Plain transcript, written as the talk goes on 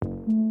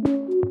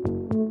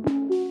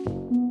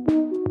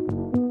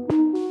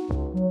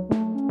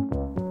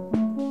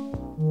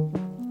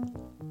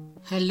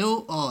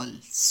Hello, all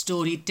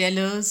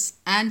storytellers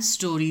and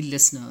story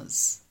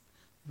listeners.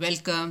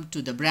 Welcome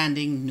to the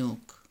Branding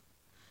Nook.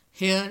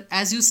 Here,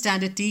 as you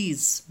stand at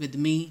ease with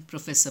me,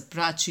 Professor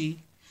Prachi,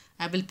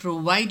 I will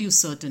provide you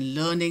certain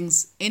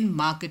learnings in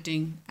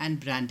marketing and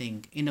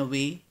branding in a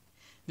way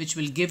which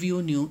will give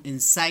you new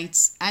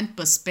insights and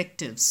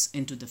perspectives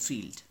into the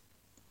field.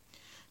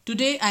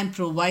 Today, I am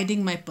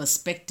providing my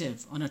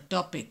perspective on a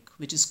topic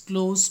which is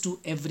close to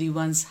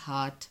everyone's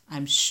heart,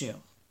 I'm sure.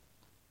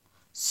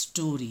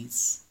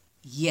 Stories.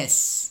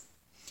 Yes.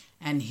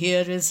 And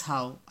here is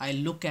how I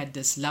look at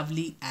this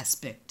lovely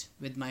aspect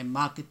with my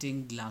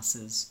marketing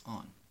glasses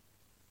on.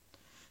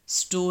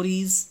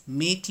 Stories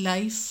make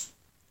life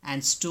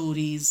and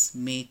stories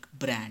make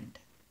brand.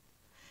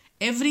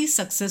 Every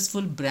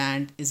successful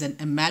brand is an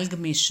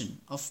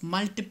amalgamation of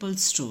multiple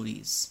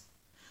stories.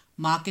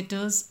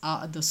 Marketers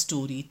are the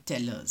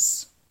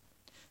storytellers.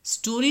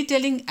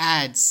 Storytelling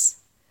ads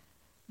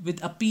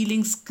with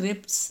appealing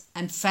scripts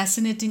and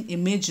fascinating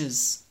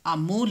images are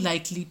more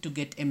likely to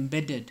get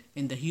embedded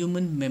in the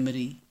human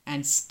memory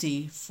and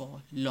stay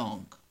for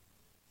long.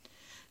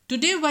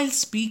 Today, while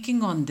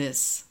speaking on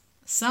this,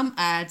 some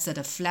ads that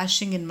are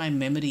flashing in my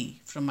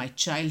memory from my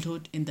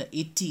childhood in the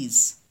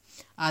 80s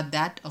are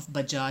that of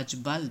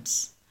Bajaj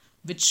bulbs,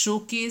 which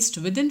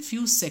showcased within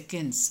few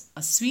seconds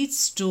a sweet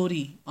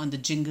story on the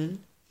jingle,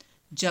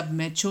 "Jab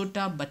main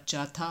chota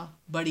bachcha tha,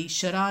 badi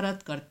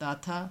shararat karta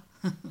tha,"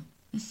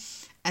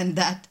 and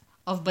that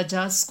of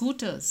Bajaj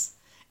scooters,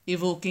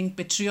 evoking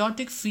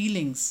patriotic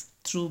feelings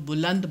through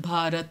Buland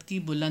Bharat ki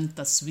Buland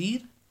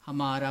Tasveer,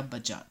 Hamara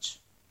Bajaj.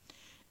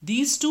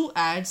 These two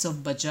ads of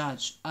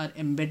Bajaj are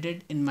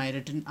embedded in my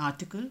written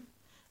article,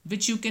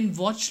 which you can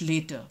watch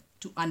later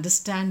to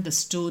understand the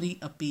story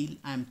appeal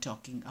I am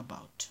talking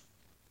about.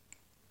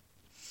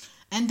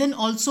 And then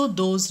also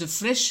those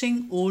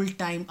refreshing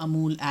old-time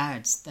Amul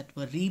ads that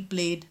were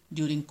replayed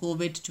during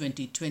COVID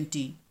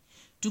 2020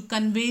 to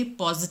convey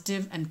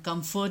positive and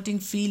comforting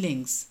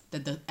feelings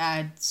that the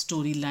ad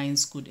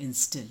storylines could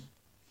instill,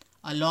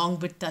 along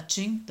with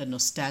touching the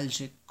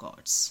nostalgic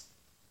chords.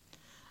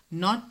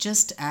 Not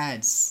just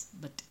ads,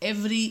 but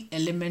every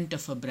element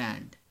of a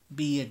brand,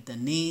 be it the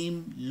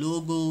name,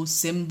 logo,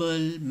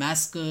 symbol,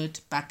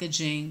 mascot,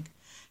 packaging,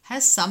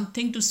 has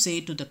something to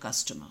say to the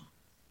customer.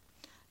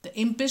 The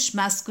impish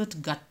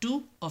mascot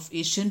Gattu of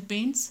Asian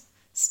Paints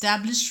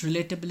established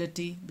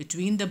relatability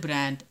between the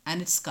brand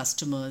and its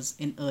customers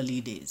in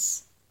early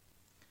days.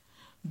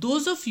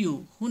 Those of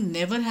you who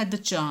never had the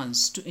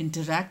chance to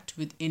interact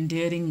with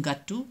endearing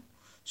Gattu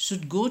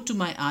should go to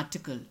my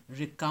article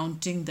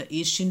recounting the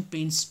Asian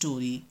Paint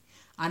story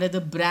under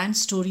the brand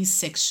stories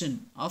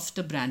section of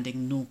the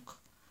Branding Nook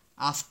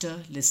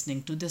after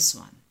listening to this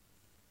one.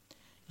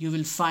 You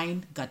will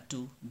find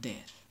Gattu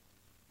there.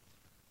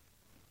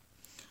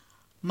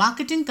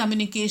 Marketing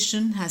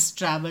communication has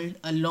traveled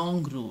a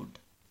long road,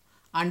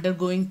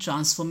 undergoing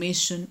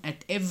transformation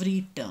at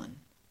every turn.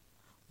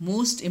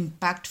 Most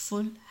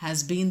impactful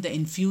has been the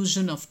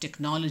infusion of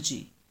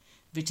technology,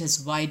 which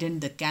has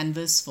widened the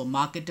canvas for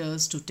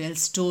marketers to tell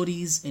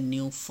stories in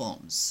new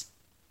forms.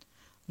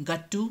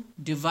 Gattu,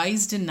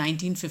 devised in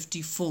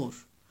 1954,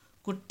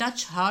 could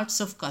touch hearts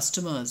of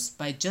customers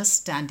by just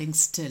standing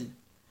still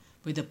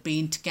with a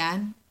paint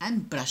can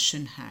and brush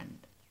in hand.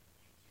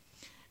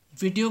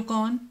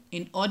 Videocon,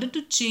 in order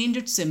to change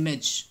its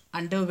image,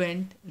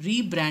 underwent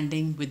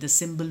rebranding with the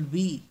symbol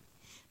V,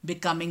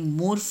 becoming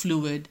more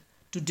fluid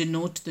to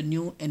denote the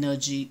new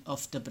energy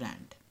of the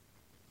brand.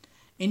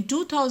 In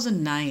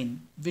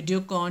 2009,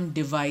 Videocon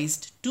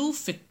devised two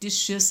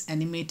fictitious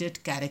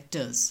animated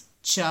characters,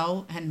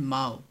 Chow and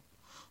Mao,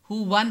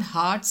 who won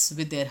hearts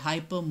with their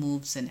hyper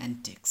moves and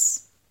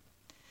antics.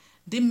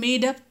 They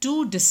made up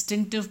two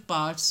distinctive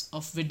parts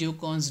of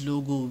Videocon's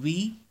logo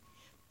V,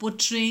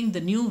 portraying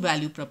the new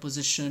value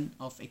proposition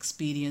of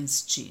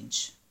experience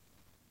change.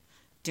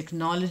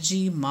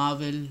 Technology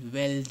marvel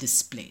well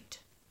displayed.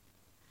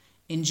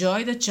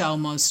 Enjoy the Chow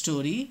Mao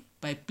story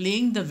by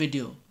playing the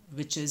video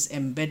which is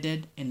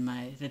embedded in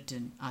my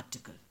written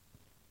article.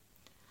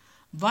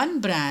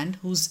 One brand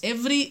whose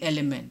every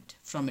element,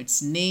 from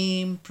its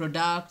name,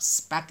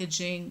 products,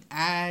 packaging,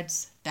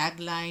 ads,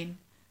 tagline,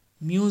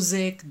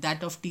 music,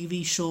 that of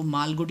TV show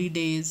Malgudi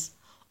Days,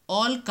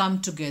 all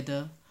come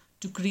together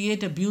to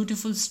create a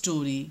beautiful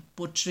story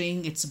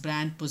portraying its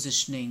brand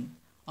positioning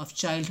of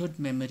childhood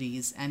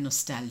memories and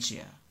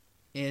nostalgia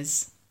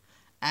is,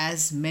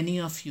 as many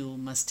of you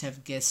must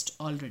have guessed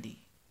already,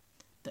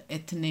 the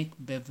ethnic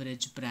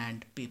beverage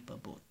brand Paper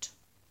Boat.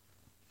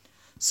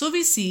 So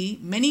we see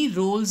many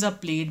roles are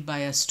played by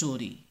a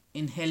story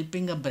in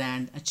helping a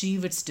brand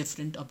achieve its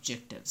different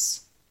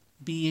objectives,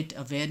 be it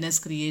awareness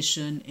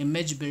creation,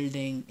 image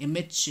building,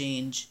 image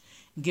change,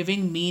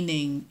 giving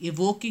meaning,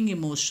 evoking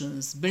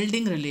emotions,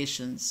 building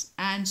relations,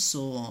 and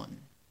so on.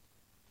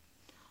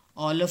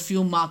 All of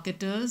you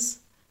marketers,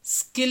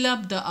 skill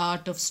up the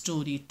art of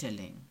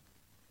storytelling.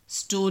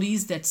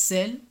 Stories that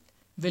sell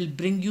will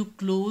bring you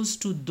close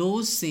to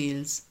those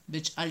sales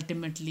which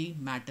ultimately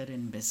matter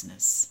in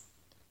business.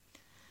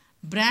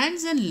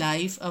 Brands and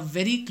life are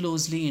very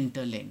closely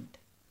interlinked,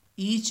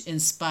 each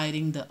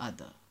inspiring the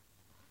other,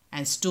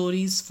 and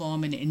stories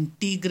form an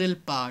integral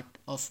part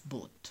of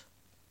both.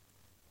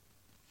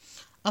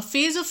 A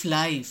phase of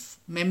life,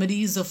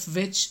 memories of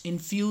which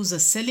infuse a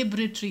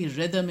celebratory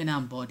rhythm in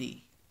our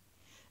body,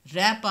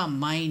 wrap our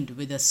mind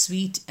with a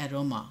sweet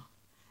aroma,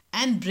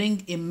 and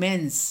bring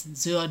immense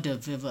joie de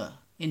vivre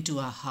into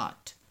our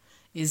heart,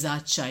 is our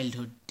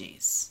childhood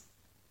days.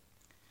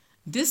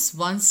 This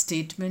one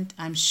statement,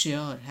 I'm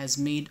sure, has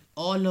made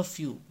all of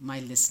you, my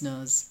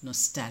listeners,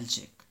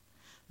 nostalgic,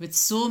 with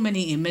so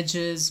many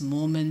images,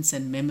 moments,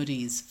 and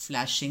memories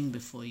flashing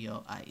before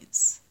your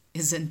eyes.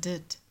 Isn't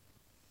it?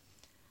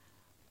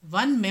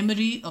 One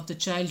memory of the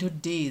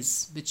childhood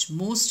days which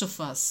most of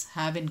us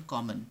have in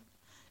common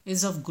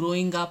is of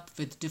growing up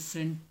with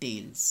different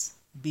tales,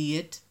 be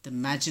it the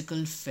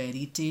magical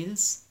fairy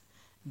tales,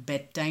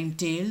 bedtime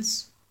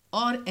tales,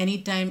 or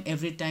anytime,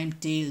 everytime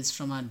tales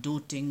from our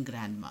doting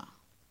grandma.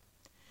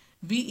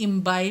 We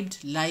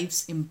imbibed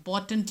life's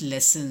important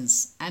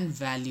lessons and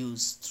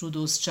values through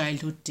those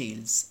childhood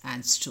tales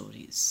and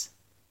stories.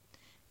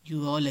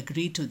 You all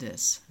agree to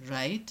this,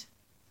 right?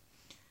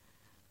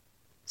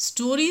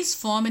 Stories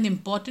form an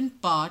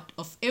important part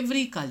of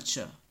every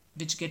culture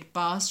which get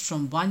passed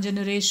from one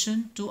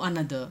generation to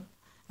another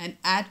and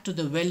add to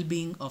the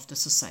well-being of the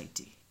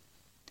society.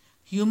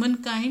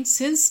 Humankind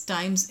since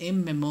times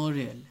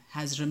immemorial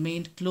has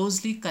remained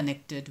closely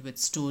connected with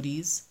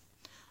stories,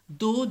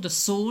 though the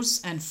source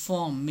and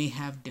form may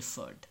have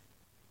differed.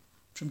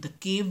 From the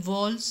cave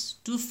walls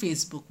to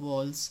Facebook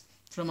walls,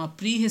 from our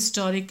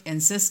prehistoric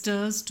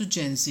ancestors to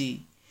Gen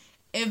Z,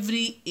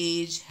 every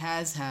age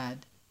has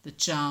had the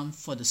charm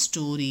for the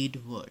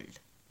storied world.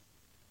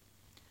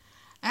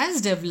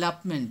 As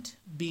development,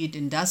 be it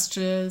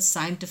industrial,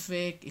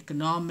 scientific,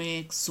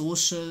 economic,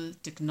 social,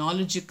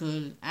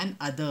 technological, and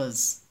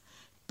others,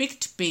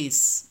 picked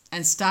pace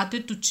and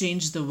started to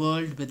change the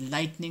world with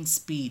lightning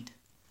speed,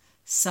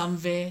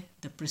 somewhere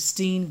the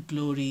pristine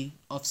glory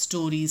of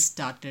stories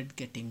started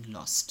getting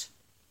lost.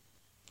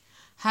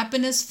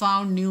 Happiness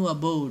found new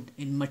abode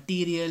in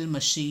material,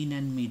 machine,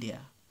 and media,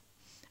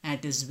 and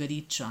it is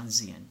very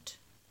transient.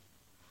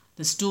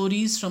 The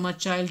stories from our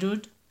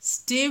childhood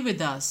stay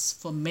with us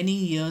for many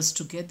years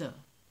together,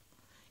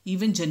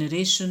 even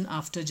generation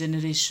after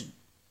generation.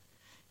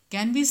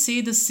 Can we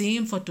say the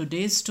same for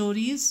today's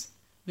stories,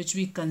 which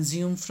we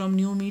consume from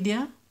new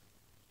media?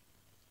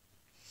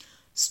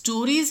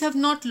 Stories have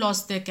not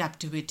lost their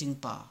captivating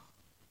power.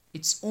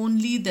 It's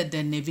only that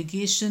their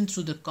navigation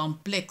through the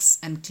complex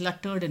and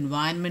cluttered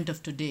environment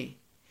of today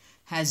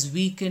has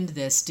weakened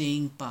their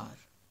staying power,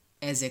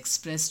 as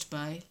expressed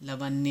by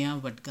Lavanya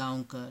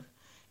Vadgaonkar,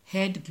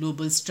 Head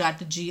Global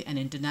Strategy and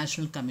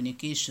International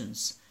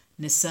Communications,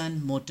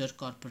 Nissan Motor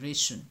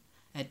Corporation,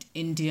 at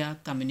India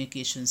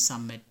Communication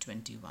Summit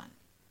 21.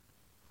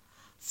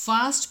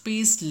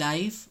 Fast-paced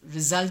life,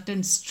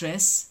 resultant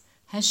stress,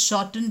 has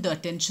shortened the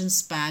attention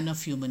span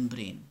of human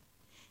brain,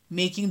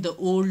 making the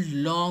old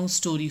long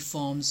story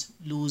forms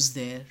lose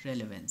their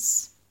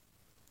relevance.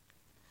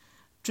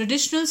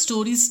 Traditional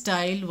story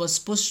style was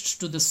pushed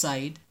to the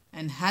side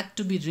and had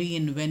to be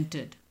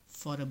reinvented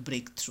for a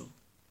breakthrough.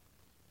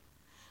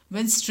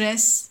 When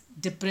stress,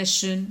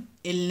 depression,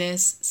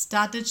 illness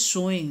started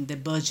showing their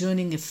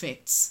burgeoning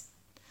effects,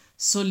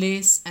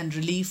 solace and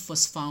relief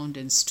was found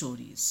in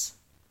stories.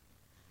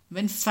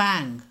 When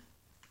FANG,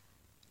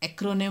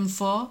 acronym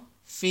for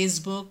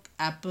Facebook,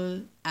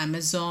 Apple,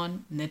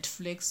 Amazon,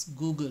 Netflix,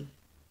 Google,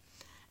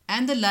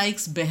 and the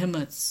likes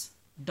behemoths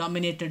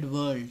dominated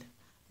world,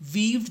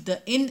 weaved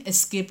the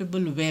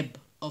inescapable web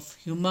of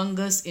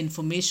humongous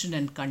information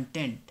and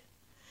content,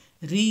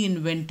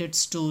 reinvented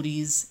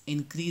stories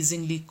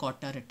increasingly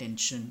caught our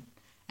attention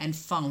and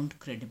found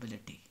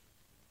credibility.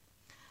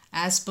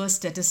 As per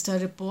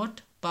Statista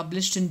report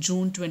published in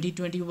June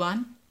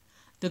 2021,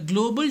 the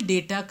global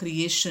data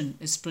creation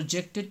is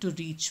projected to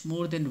reach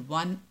more than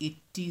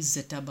 180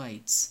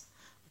 zettabytes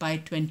by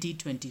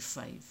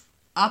 2025,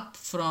 up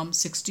from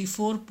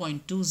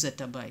 64.2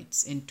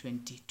 zettabytes in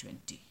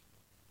 2020.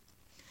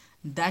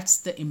 That's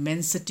the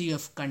immensity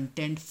of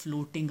content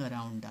floating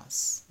around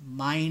us.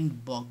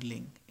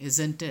 Mind-boggling,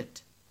 isn't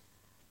it?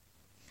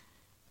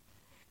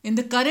 In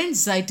the current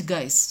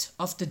zeitgeist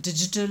of the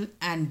digital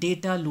and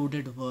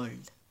data-loaded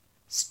world,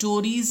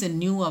 stories in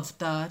new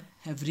avatar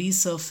have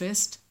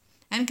resurfaced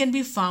and can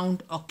be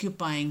found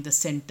occupying the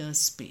center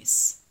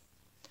space.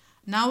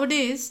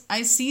 Nowadays,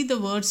 I see the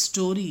word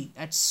story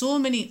at so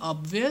many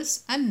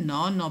obvious and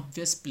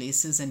non-obvious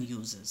places and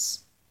uses.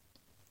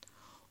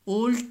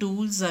 Old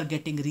tools are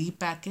getting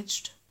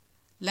repackaged,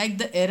 like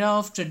the era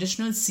of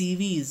traditional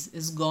CVs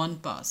is gone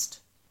past,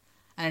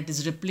 and it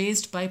is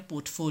replaced by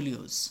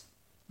portfolios,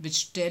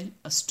 which tell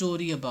a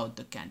story about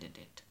the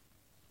candidate.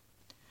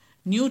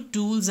 New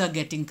tools are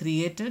getting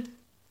created,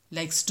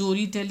 like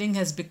storytelling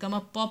has become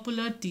a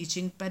popular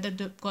teaching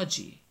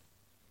pedagogy.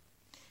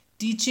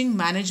 Teaching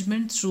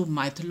management through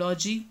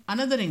mythology,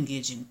 another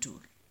engaging tool.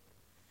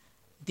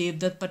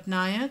 Devdutt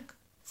Patnaik,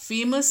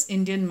 famous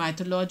Indian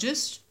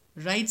mythologist,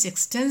 writes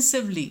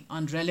extensively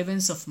on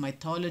relevance of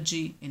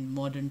mythology in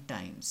modern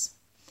times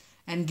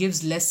and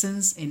gives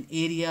lessons in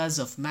areas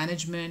of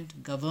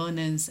management,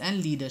 governance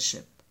and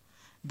leadership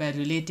by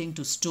relating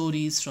to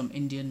stories from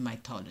Indian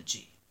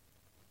mythology.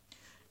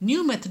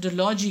 New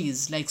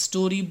methodologies like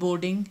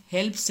storyboarding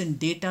helps in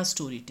data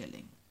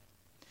storytelling.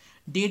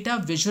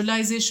 Data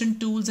visualization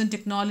tools and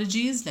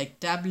technologies like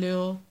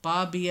Tableau,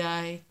 Power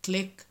BI,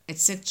 Click,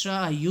 etc.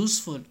 are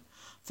useful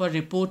for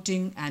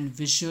reporting and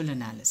visual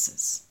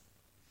analysis.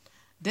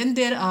 Then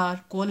there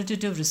are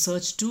qualitative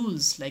research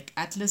tools like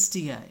Atlas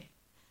TI,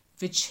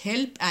 which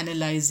help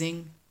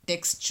analyzing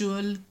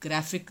textual,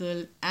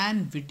 graphical,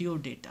 and video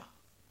data.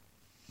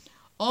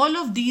 All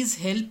of these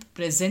help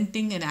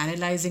presenting and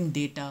analyzing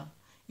data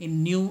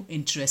in new,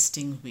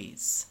 interesting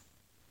ways.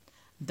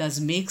 Thus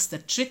makes the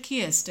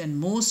trickiest and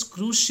most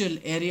crucial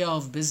area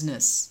of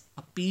business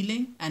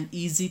appealing and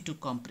easy to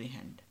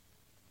comprehend.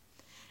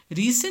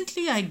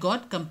 Recently, I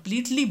got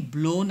completely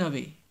blown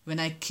away when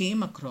I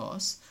came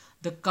across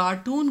the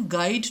Cartoon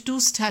Guide to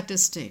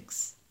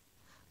Statistics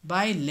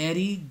by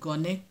Larry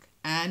Gonick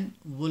and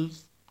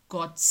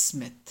Wolcott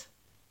Smith.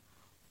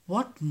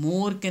 What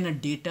more can a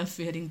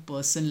data-fearing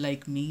person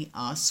like me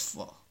ask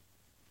for?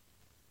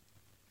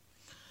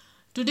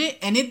 Today,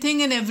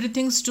 anything and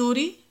everything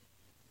story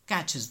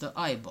catches the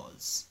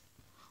eyeballs.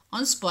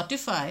 On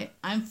Spotify,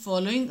 I am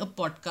following a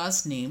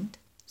podcast named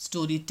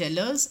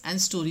Storytellers and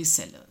Story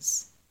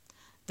Sellers.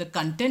 The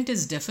content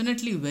is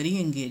definitely very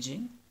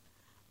engaging,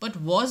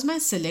 but was my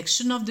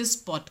selection of this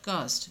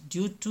podcast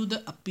due to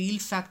the appeal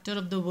factor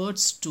of the word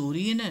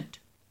story in it?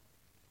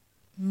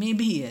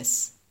 Maybe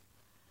yes.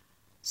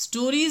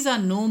 Stories are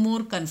no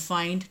more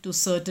confined to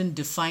certain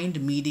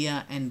defined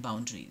media and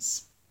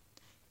boundaries.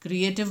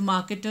 Creative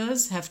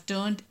marketers have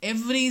turned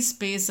every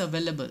space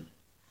available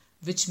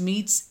which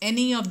meets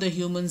any of the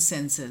human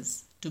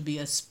senses to be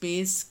a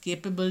space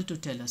capable to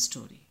tell a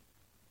story.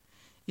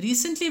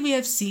 Recently, we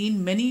have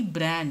seen many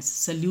brands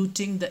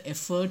saluting the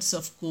efforts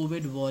of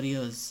COVID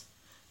warriors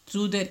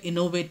through their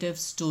innovative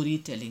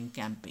storytelling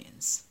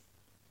campaigns.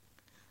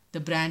 The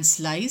brand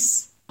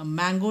Slice, a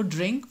mango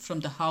drink from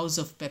the house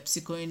of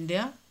PepsiCo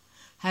India,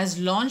 has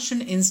launched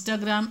an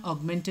Instagram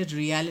augmented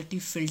reality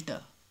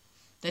filter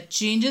that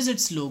changes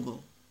its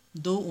logo,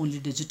 though only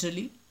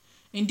digitally,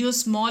 into a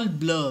small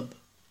blurb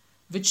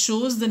which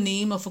shows the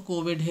name of a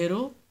COVID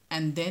hero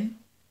and then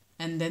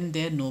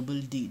their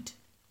noble deed.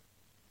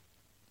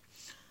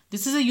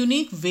 This is a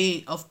unique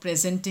way of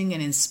presenting an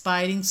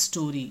inspiring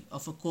story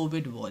of a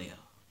COVID warrior.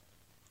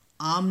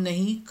 Aam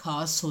nahi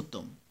khas ho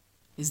tum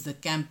is the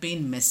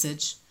campaign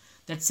message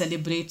that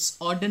celebrates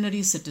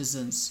ordinary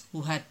citizens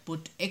who had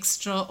put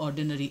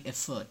extraordinary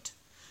effort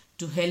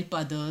to help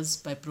others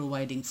by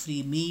providing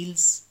free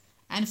meals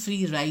and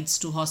free rides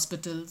to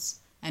hospitals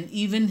and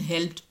even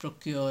helped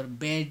procure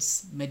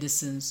beds,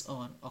 medicines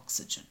or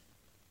oxygen.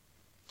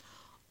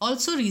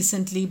 Also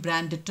recently,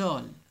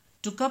 Anecdotal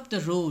took up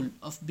the role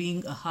of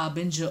being a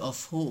harbinger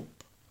of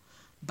hope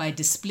by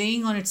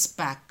displaying on its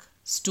pack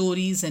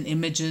stories and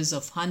images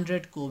of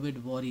 100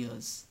 COVID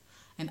warriors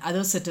and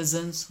other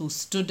citizens who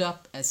stood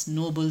up as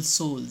noble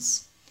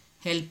souls,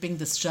 helping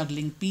the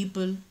struggling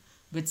people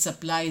with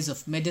supplies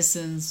of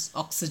medicines,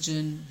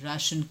 oxygen,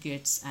 ration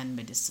kits and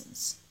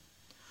medicines.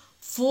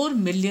 4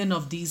 million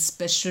of these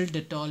special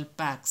Dettol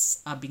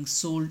packs are being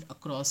sold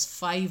across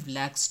 5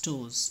 lakh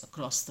stores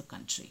across the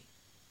country.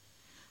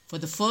 For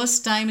the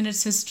first time in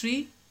its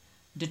history,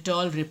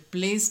 Dettol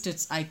replaced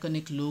its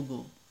iconic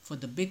logo for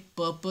the big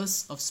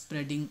purpose of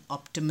spreading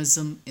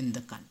optimism in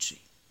the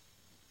country.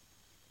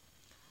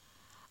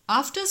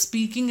 After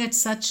speaking at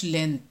such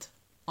length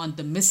on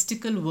the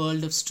mystical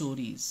world of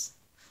stories,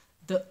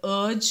 the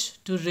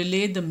urge to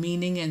relay the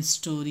meaning and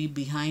story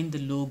behind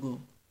the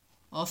logo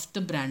of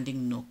the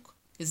branding Nook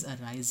is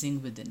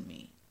arising within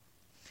me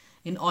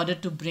in order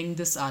to bring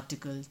this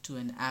article to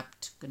an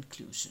apt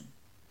conclusion.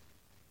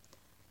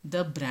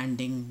 The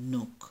branding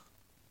Nook.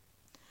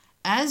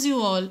 As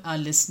you all are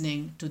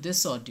listening to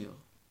this audio,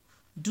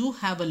 do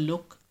have a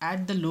look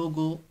at the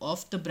logo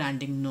of the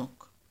branding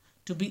Nook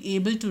to be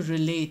able to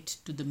relate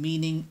to the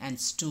meaning and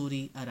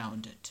story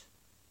around it.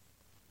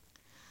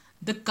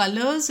 The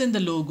colors in the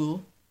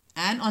logo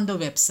and on the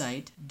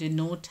website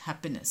denote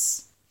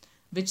happiness,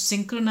 which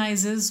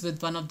synchronizes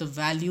with one of the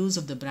values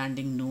of the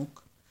branding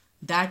Nook,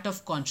 that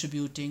of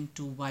contributing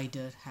to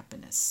wider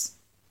happiness.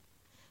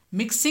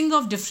 Mixing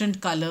of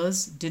different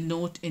colors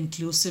denote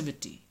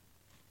inclusivity,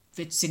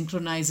 which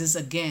synchronizes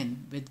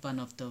again with one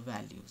of the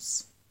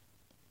values.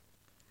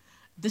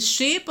 The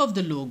shape of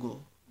the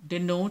logo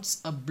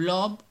denotes a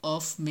blob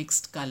of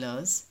mixed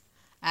colors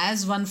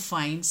as one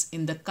finds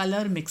in the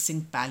color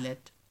mixing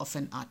palette of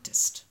an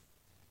artist.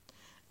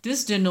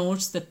 This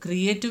denotes the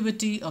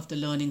creativity of the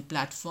learning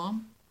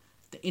platform,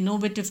 the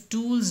innovative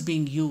tools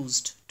being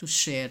used to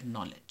share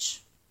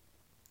knowledge.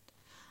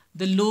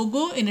 The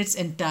logo in its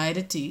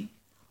entirety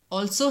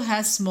also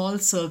has small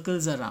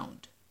circles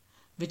around,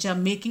 which are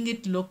making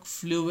it look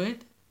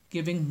fluid,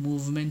 giving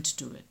movement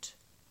to it.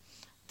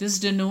 This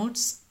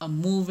denotes a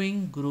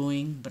moving,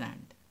 growing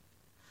brand.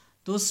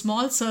 Those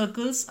small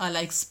circles are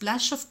like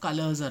splash of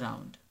colors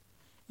around,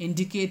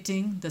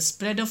 indicating the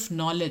spread of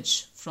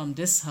knowledge from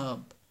this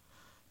herb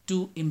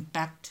to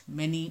impact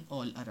many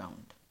all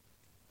around.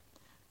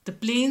 The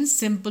plain,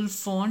 simple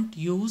font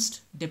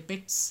used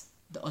depicts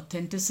the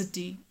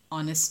authenticity,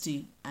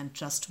 honesty, and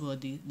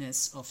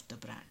trustworthiness of the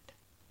brand.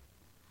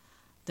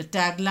 The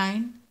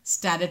tagline,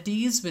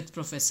 Statities with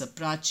Professor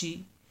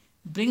Prachi,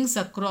 brings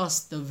across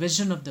the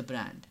vision of the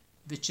brand,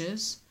 which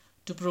is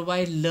to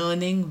provide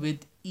learning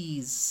with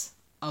ease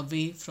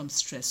away from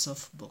stress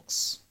of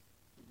books.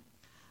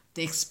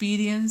 The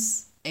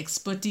experience,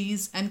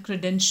 expertise, and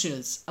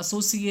credentials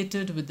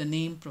associated with the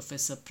name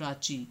Professor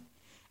Prachi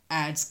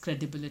adds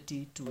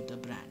credibility to the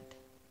brand.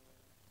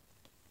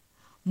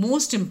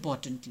 Most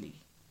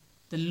importantly,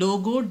 the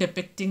logo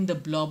depicting the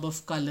blob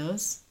of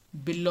colors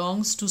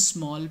belongs to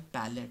small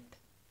palette,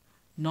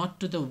 not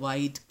to the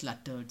wide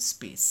cluttered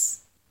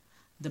space.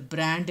 The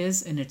brand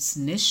is in its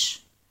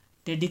niche,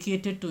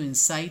 dedicated to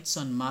insights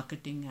on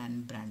marketing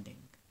and branding.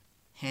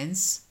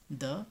 Hence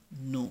the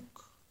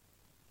Nook.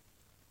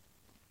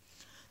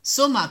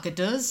 So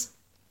marketers,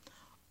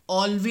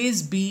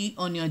 always be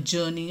on your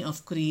journey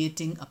of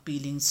creating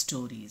appealing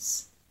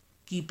stories,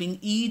 keeping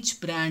each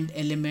brand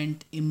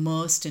element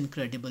immersed in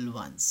credible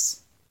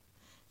ones.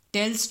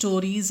 Tell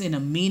stories in a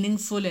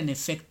meaningful and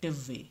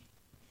effective way,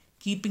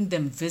 keeping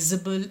them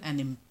visible and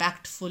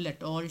impactful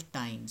at all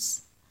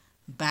times,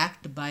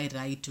 backed by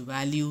right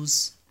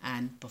values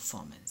and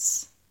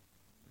performance.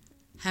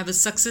 Have a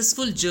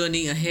successful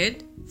journey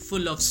ahead,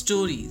 full of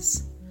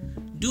stories.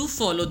 Do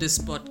follow this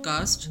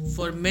podcast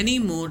for many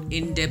more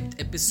in-depth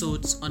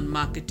episodes on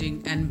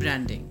marketing and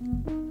branding.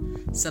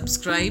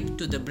 Subscribe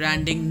to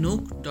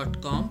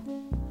thebrandingnook.com.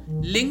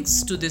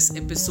 Links to this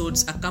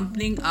episode's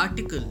accompanying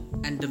article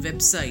and the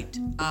website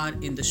are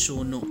in the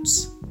show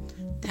notes.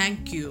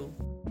 Thank you.